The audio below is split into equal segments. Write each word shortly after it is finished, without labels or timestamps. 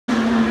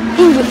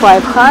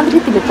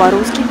500 или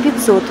по-русски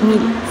 500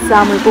 миль.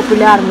 Самые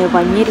популярные в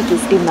Америке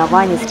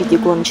соревнования среди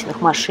гоночных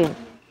машин.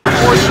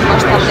 Очень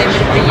масштабное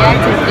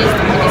мероприятие,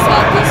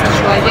 350 тысяч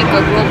человек,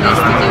 огромный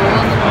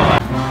стадион.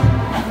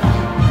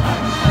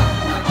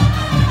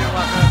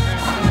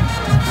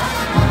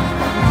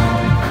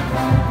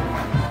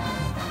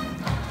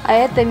 А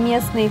это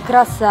местные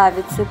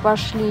красавицы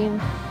пошли.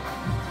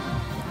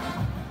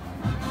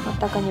 Вот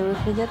так они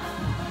выглядят.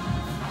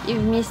 И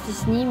вместе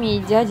с ними и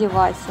дядя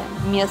Вася,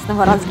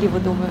 местного разгиба,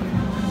 думаю.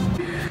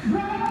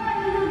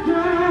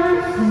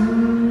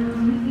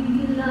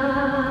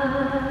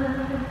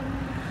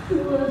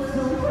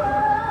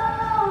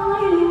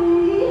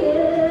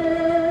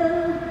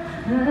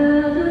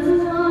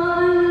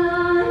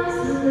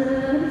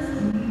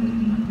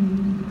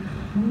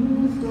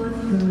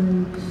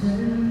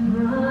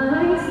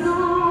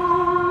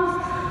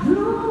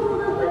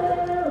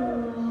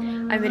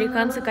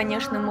 Американцы,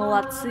 конечно,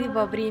 молодцы,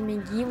 во время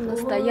гимна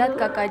стоят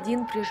как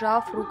один,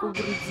 прижав руку к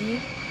груди.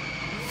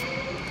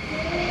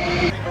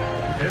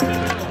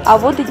 А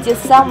вот и те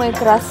самые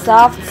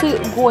красавцы,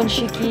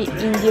 гонщики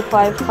Indy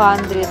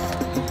 500.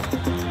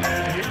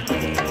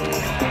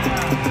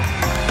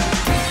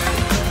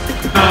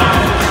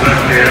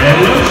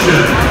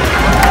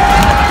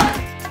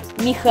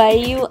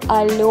 Михаил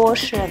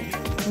Алешин,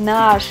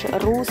 наш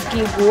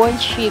русский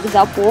гонщик,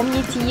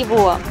 запомните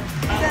его.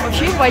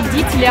 Вообще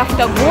водители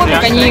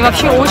автогонок, они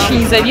вообще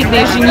очень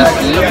завидные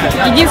женихи.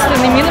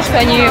 Единственный минус, что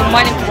они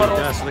маленького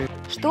роста.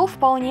 Что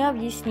вполне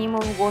объяснимо,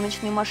 в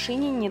гоночной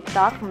машине не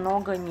так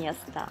много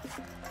места.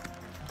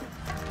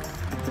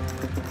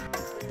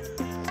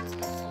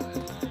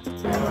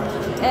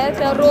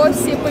 Это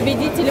Росси,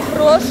 победитель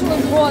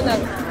прошлых гонок.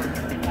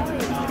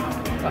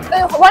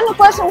 One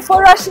question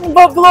for Russian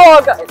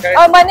blog. Okay.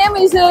 My name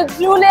is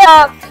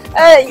Julia.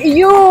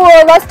 You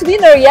last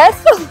winner, yes?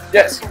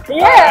 Yes.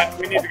 Yeah.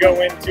 We need to go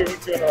win two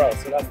in a row,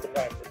 so that's the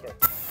plan for sure.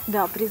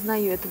 Да,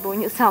 признаю, это был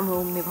не самый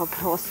умный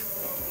вопрос.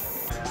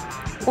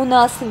 У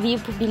нас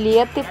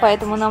VIP-билеты,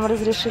 поэтому нам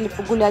разрешили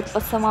погулять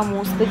по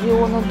самому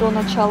стадиону до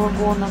начала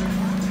гонок.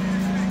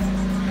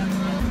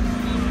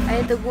 А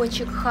это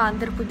гонщик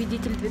Хантер,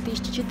 победитель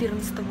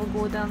 2014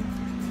 года.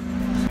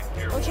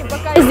 В общем,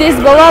 пока я здесь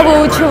была,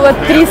 выучила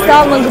 3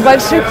 самых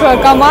больших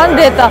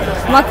команды. Это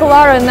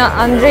Макларен,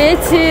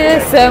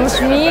 Андретти, Сэм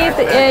Шмидт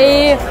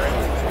и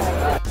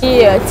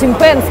Тим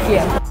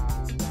Пенски.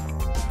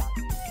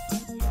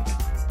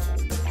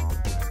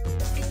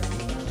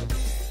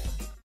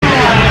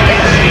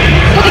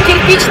 Это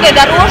кирпичная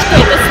дорожка,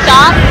 это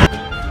старт.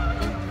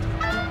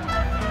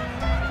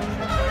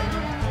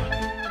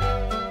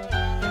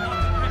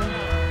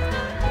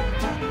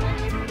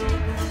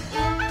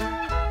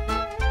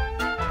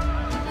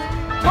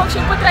 В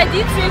общем, по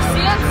традиции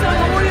все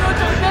целуют вот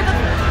этот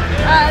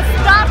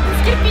старт из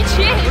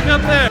кирпичей.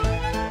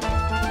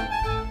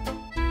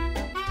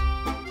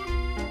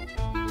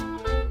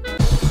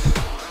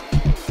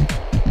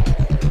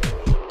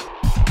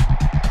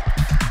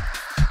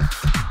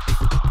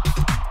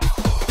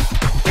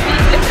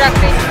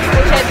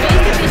 Получает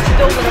 200 тысяч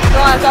долларов, ну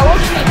а за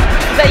общий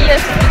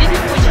заезд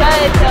победитель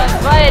получает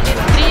 2 или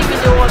 3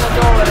 миллиона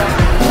долларов.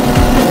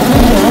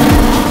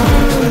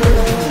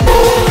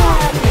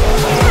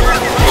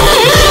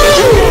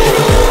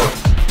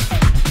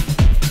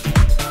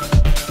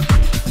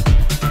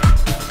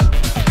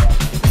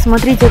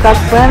 Смотрите, как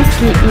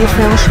Пенски и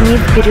Сэм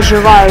Шмидт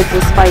переживают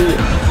за своих.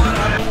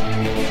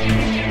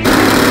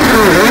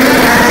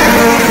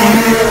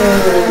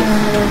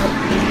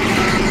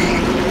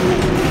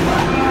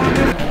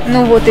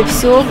 Ну вот и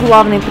все,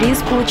 главный приз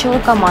получила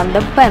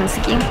команда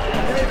Пенски.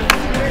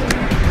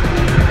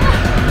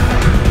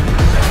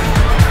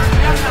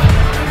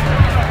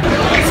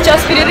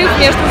 Сейчас перерыв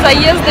между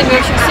заездами, в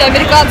общем, все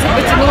американцы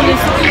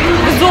потянулись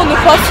в зону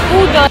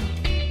фастфуда.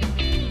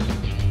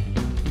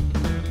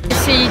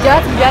 Все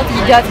едят, а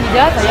я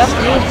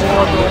пью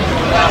воду.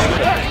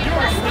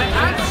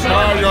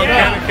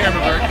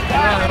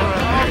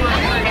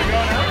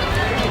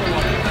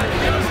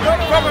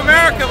 From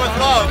America with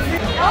love.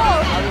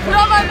 Oh,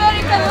 from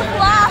America with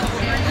love.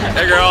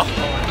 Hey girl.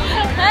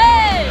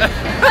 Hey.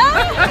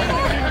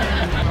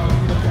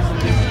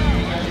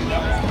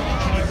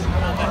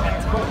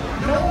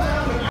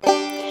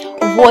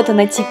 Вот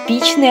она,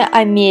 типичная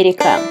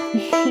Америка.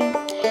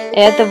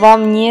 Это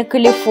вам не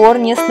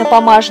Калифорния с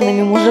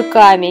напомаженными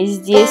мужиками.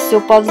 Здесь все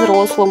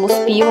по-взрослому, с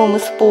пивом и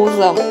с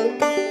пузом.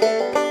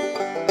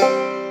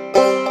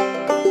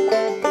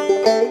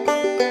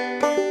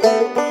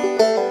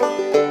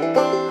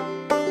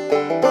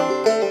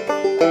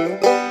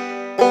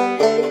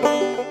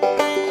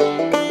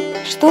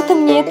 Что-то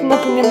мне это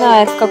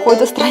напоминает. В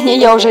какой-то стране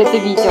я уже это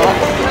видела.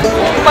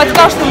 Под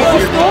каждым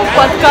кустом,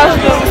 под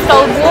каждым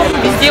столбом,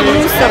 везде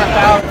мусор.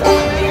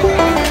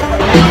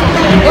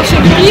 В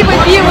общем, пиво,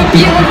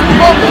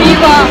 кругом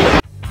пиво.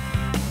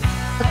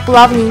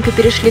 Плавненько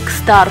перешли к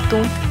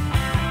старту.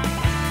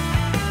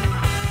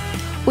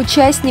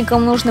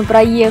 Участникам нужно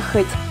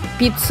проехать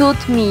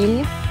 500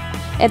 миль.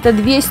 Это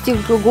 200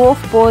 кругов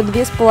по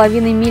 2,5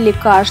 мили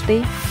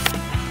каждый.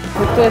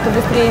 Кто это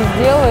быстрее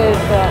сделает,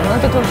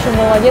 ну тут, в общем,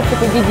 молодец и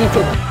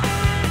победитель.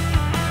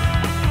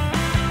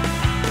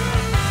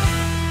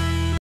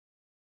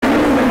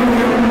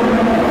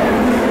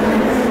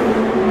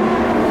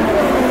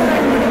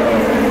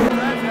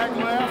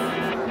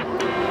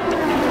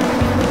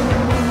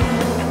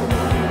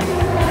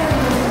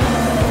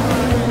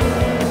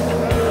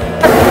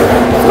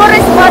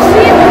 Скорость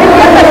машин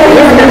где-то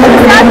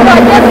 360 км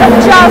в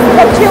час.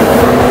 Вообще,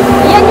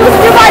 я не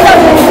успеваю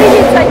даже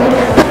следить за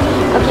ними.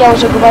 Как я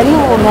уже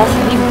говорила, у нас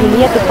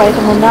VIP-билеты,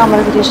 поэтому нам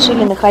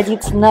разрешили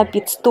находиться на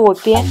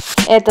пит-стопе.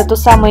 Это то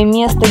самое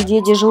место,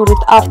 где дежурят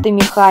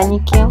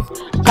автомеханики,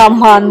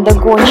 команда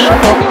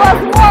гонщиков.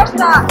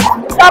 Невозможно!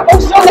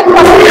 Запах жёлтых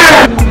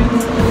машин!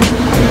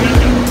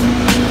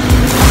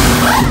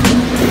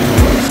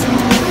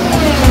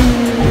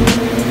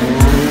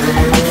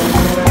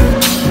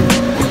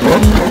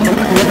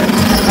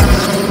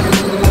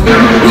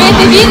 Вы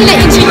это видели?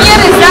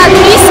 Инженеры за 3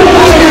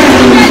 секунды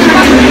поменяли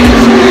машину.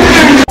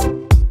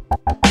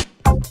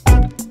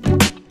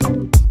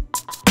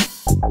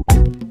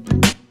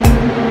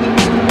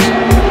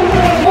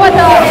 Вот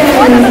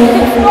этот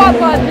пит-стоп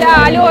для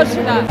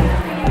Алёшина.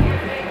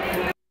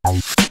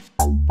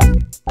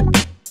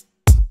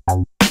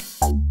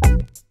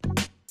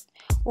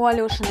 У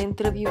Алёшина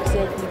интервью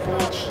взять не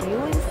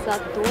получилось,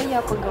 зато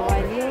я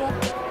поговорила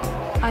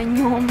о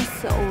нем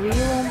с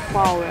Уиллом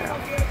Пауэром.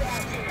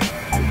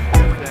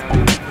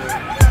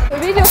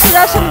 Video for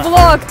Russian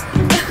blog.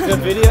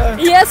 Good video?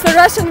 Yes, for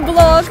Russian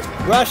blog.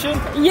 Russian?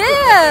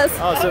 Yes.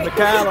 Oh, so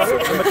Mikhail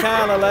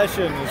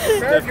Aleshin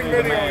is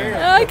definitely the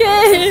man.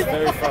 Okay.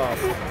 Very fast.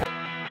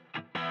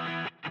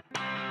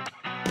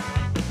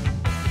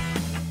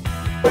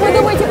 Вы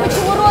думаете,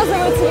 почему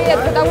розовый цвет?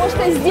 Потому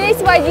что здесь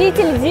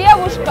водитель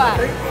девушка.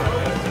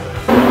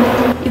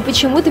 И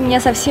почему-то меня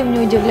совсем не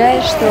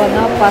удивляет, что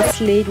она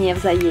последняя в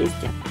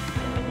заезде.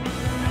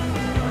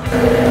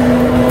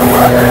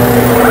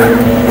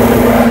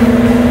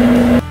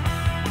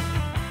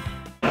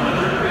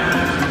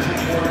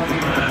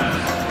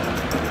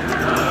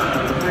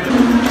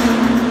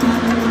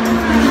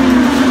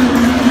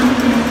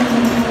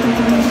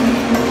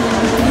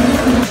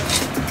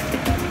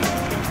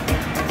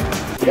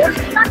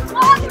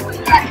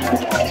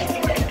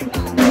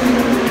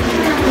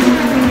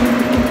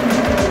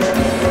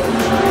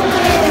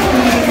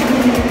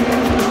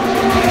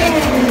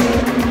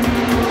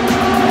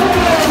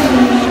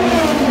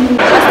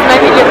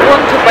 Остановили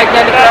гонки,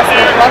 подняли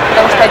красный флаг,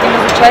 потому что один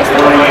из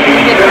участников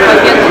где-то в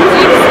момент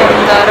Диксон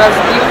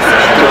разбился,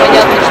 что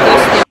непонятно, что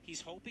с ним.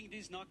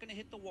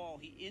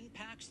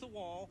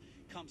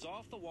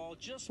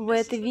 Вы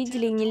это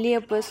видели?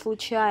 Нелепая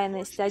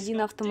случайность.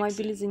 Один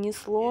автомобиль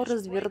занесло,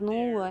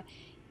 развернуло,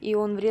 и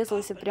он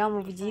врезался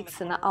прямо в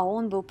Диксона, а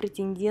он был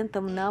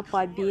претендентом на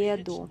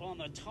победу.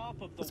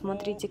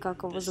 Посмотрите,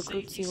 как его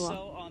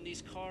закрутило.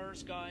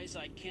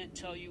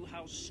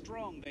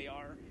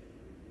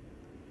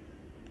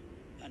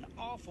 An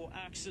awful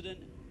accident,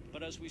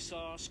 but as we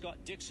saw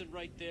Scott Dixon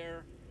right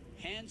there,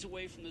 hands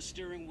away from the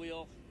steering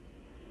wheel.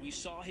 We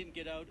saw him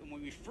get out, and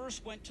when we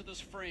first went to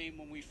this frame,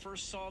 when we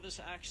first saw this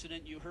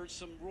accident, you heard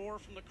some roar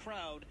from the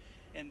crowd,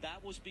 and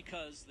that was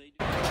because they...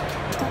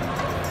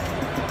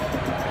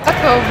 Как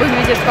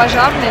выглядит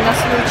пожарный на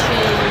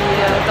случай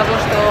того,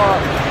 что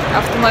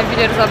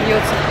автомобиль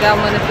разобьется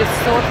прямо на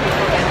пит-стопе,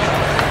 вот они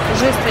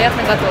уже стоят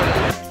наготове.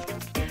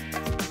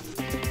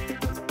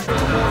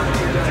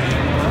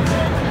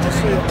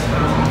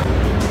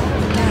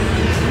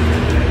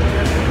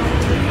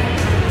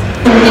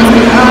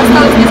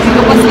 Осталось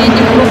несколько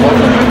последних кругов,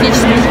 но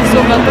практически уже все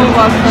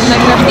готово к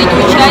награждению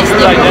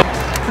участников.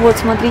 Вот,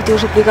 смотрите,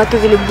 уже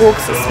приготовили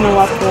бокс с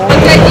молоком. По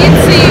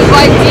традиции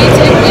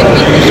водитель будет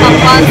пить не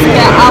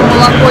шампанское, а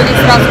молоко.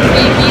 Здесь сразу 3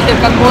 вида: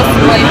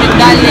 кокосовое,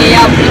 миндальное и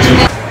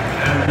яблочное.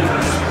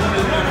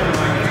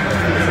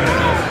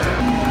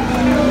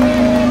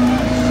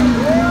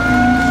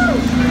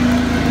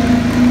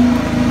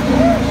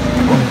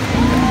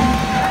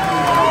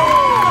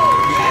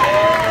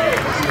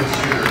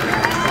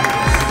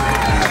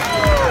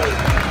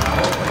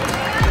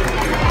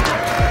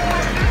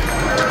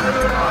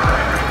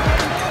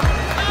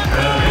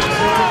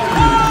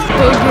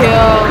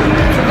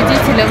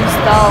 Победителем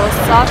стал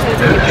Сафер,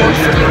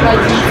 японский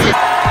водитель.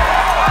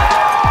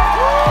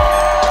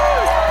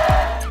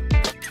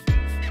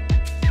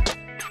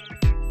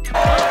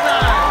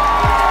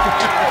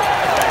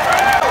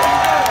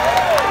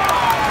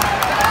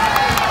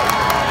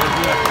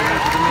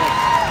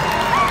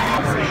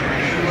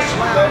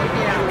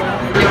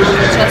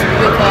 Сейчас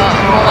будет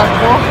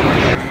молоко.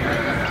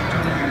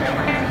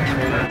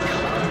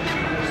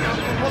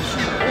 В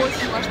общем,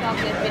 очень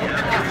масштабная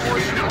передача,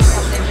 очень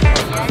масштабное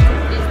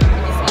мероприятие.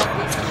 350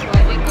 тысяч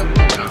человек, как бы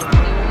 200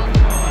 миллионов.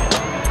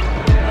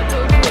 В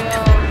итоге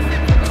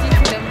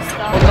победителем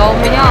стал. А у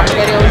меня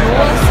обгорел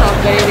нос,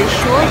 обгорели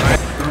щеки.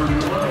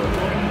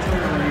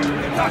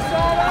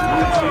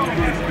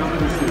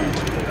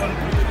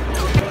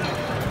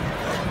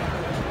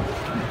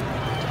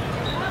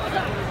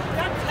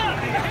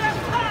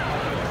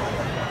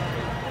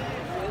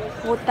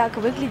 Вот так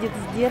выглядит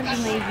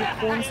сдержанная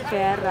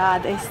японская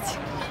радость.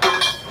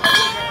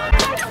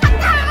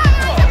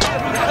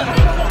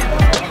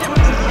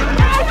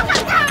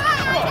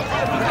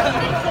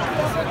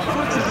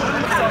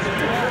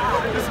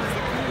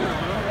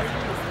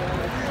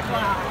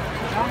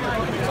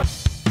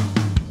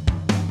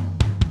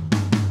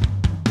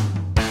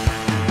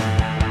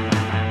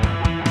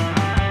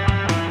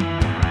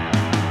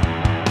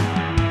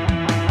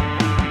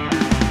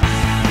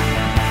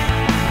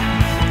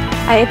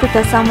 А это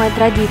та самая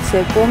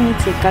традиция,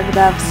 помните,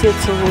 когда все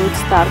целуют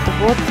старт?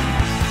 Вот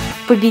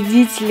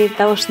победители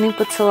должны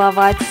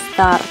поцеловать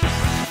старт,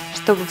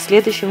 чтобы в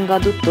следующем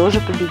году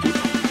тоже победить.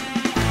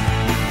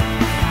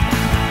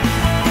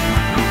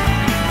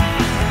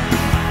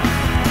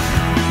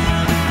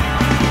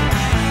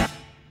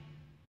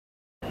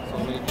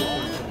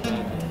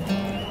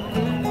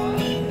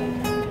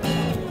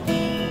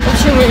 В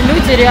общем,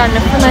 люди реально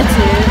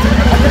фанатеют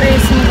от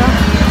рейсинга.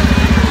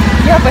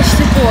 Я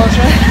почти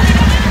тоже.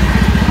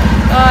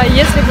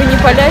 Если бы не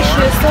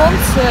палящее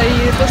солнце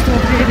и то, что мы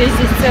провели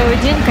здесь целый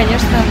день,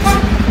 конечно,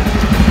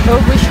 было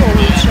бы еще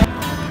лучше.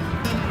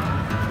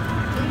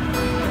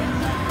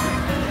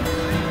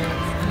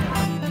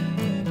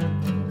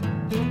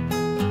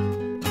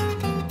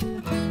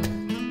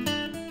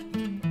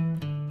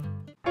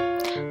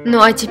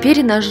 Ну а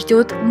теперь нас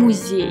ждет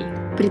музей.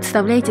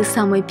 Представляете,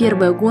 самая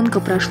первая гонка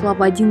прошла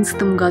в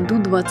 11 году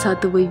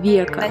 20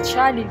 века. В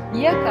начале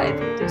века,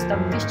 то есть там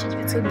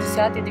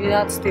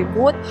 1910-12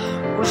 год,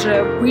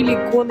 уже были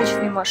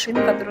гоночные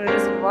машины, которые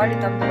развивали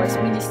там до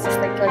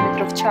 80-100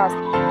 км в час.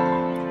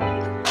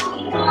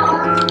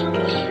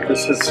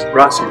 This is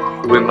Rossi,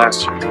 who won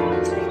last year.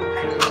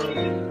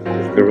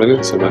 They're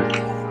running so bad.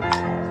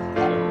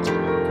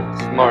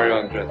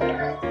 Mario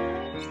Andretti.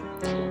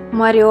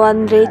 Марио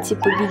Андретти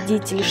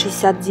победитель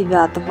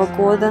 69-го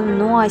года,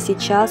 ну а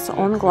сейчас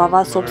он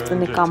глава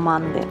собственной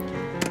команды.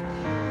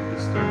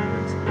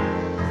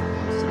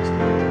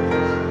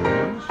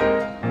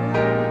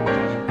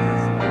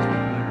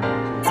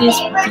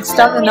 Здесь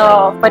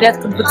представлено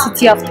порядка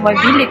 20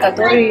 автомобилей,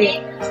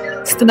 которые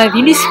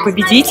становились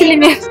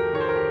победителями.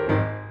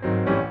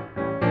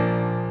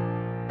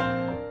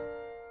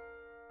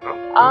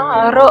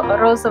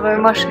 Розовая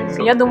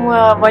машинка. Я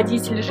думаю,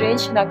 водитель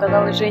женщина,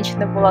 оказалось,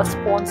 женщина была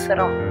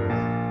спонсором.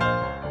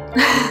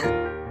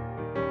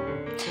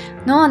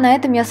 Ну а на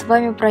этом я с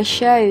вами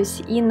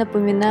прощаюсь и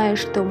напоминаю,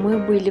 что мы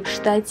были в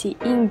штате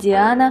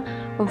Индиана,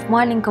 в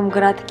маленьком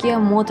городке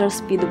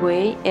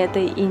Speedway, это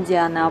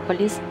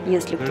Индианаполис,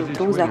 если кто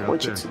вдруг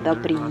захочет сюда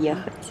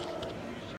приехать.